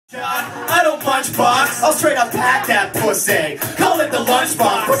I don't punch box, I'll straight up pack that pussy. Call it the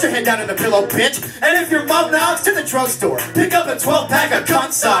lunchbox, put your head down in the pillow, bitch. And if your mom knocks, to the drugstore, pick up a 12-pack of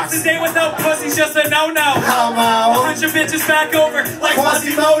cunt socks. The day without pussy's just a no-no. Homo, 100 bitches back over like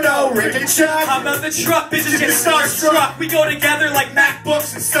Quasimodo, Rick and Chuck. How about the truck, bitches get starstruck. We go together like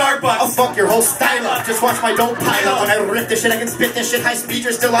MacBooks and Starbucks. I'll fuck your whole style up, just watch my dope pile up. When I rip this shit, I can spit this shit high speed,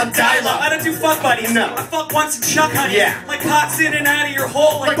 you're still on dial-up. I don't do fuck buddies, no. I fuck once and chuck honey. Yeah. Like cocks in and out of your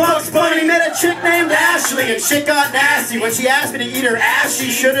hole like Bugs Bunny met a chick named Ashley, and shit got nasty. When she asked me to eat her ass,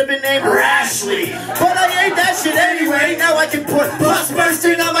 she should have been named Rashley. But I ate that shit anyway. Now I can put pus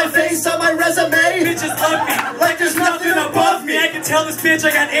bursting on my face on my resume. Bitches love me like there's nothing above me. I can tell this bitch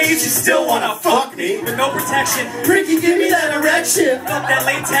I got AIDS. She still wanna fuck me with no protection. Ricky, give me that erection. Fuck that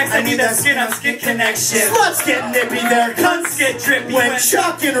latex, I need that skin-on-skin connection. Sluts get nippy there, Cunts get drippy when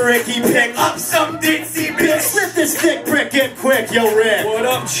Chuck and Ricky pick up some ditzy bitch. Slip this thick brick in quick, yo Rick. What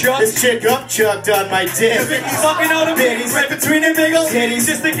up, Chuck? This chick up chucked on my dick. He's fucking out of bitties right between the big old titties,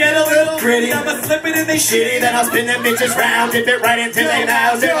 just to get a little gritty. I'ma slip it in they shitty, then I'll spin them bitches round, dip it right into their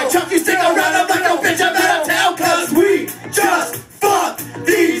mouths. They're like, Chuck, you stick around, I'm like, no bitch, I'm out of town, cause we just fuck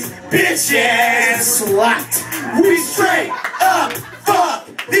these bitches. Slut. We straight up fuck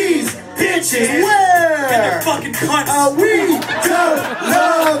these bitches. Where? And they're fucking cunts. We don't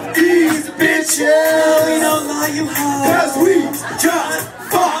love these bitches. We don't lie, you hoes. Cause we just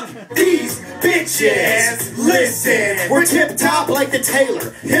fuck these bitches. Listen, we're tip-top like the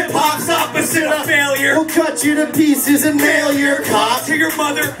tailor. Hip-hop's opposite of failure. We'll cut you to pieces and mail your cock to your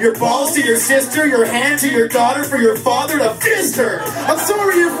mother, your balls to your sister, your hand to your daughter, for your father to fist her. I'm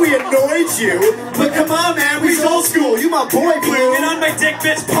sorry if we annoyed you, but come on, man, we's old school. You my boy, Blue. And on my dick,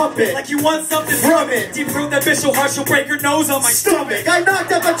 bitch, pump it like you want something from it. Deep throat that bitch so hard she'll break her nose on my stomach. I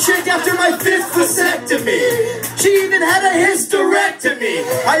knocked up a chick after my 5th vasectomy. She even had a hysterectomy.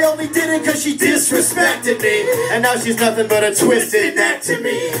 I only did it cause she disrespected me, and now she's nothing but a twisted neck to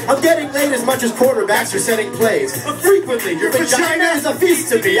me. I'm getting laid as much as quarterbacks are setting plays. Frequently, your vagina is a feast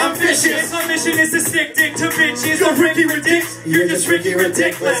to me. I'm vicious. My mission is to stick dick to bitches. You're Ricky Ridiculous. You're just Ricky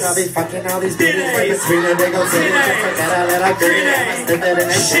Ridiculous. I'll be fucking all these bitches right between the big old titties. Just like that, I let her grin it. I'ma slip it in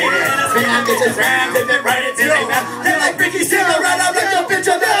that shit. Spin that bitches round, dip it right into their mouth. They're like, Ricky, still around, I'm like, yo, bitch,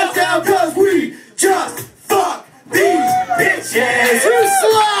 I'm down, cause we just fuck these bitches. You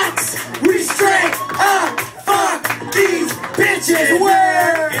sluts. We straight up fuck these bitches.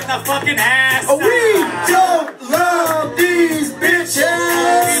 Where? In the fucking ass. We don't love these bitches.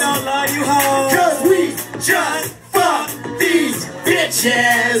 We don't love you hoes. Cause we just fuck these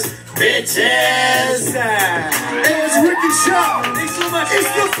bitches. Bitches. It's Ricky Shaw. Thanks so much.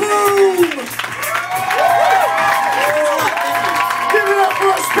 It's the boom. Give it up for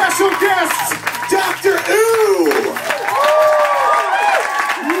our special guest, Dr. Ooh.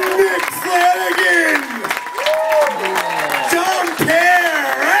 Nick Flanagan. Tom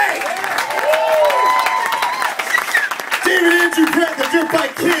Perry. David Andrew Brett, the Dirt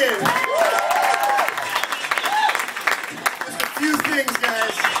Bike Kid. Just a few things,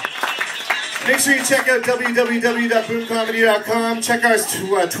 guys. Make sure you check out www.boomcomedy.com. Check our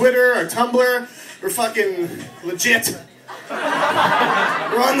Twitter, our Tumblr. We're fucking legit.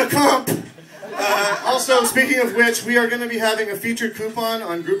 We're on the comp. Also, speaking of which, we are going to be having a featured coupon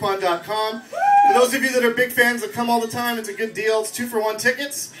on Groupon.com. For those of you that are big fans that come all the time, it's a good deal. It's 2-for-1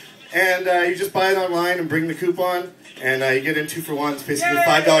 tickets, and you just buy it online and bring the coupon, and you get in 2-for-1s, basically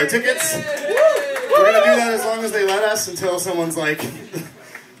 $5 tickets. We're going to do that as long as they let us, until someone's like,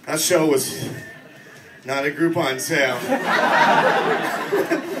 that show was not a Groupon sale.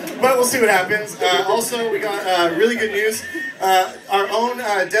 But we'll see what happens. Also, we got really good news. Our own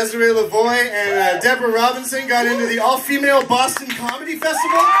Desiree Lavoie and Deborah Robinson got into the all-female Boston Comedy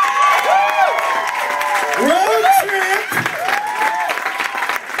Festival. Road trip!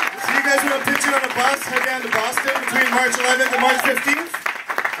 So you guys want to pitch it on a bus, head down to Boston between March 11th and March 15th?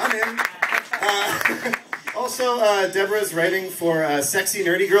 I'm in. Also, Deborah's writing for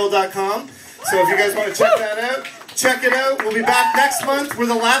sexynerdygirl.com. So if you guys want to check that out, check it out. We'll be back next month. We're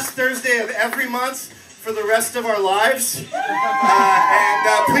the last Thursday of every month for the rest of our lives.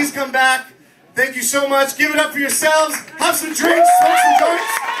 And please come back. Thank you so much. Give it up for yourselves. Have some drinks, smoke some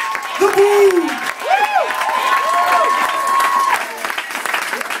joints. The Boom!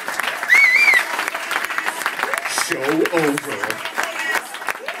 Show over.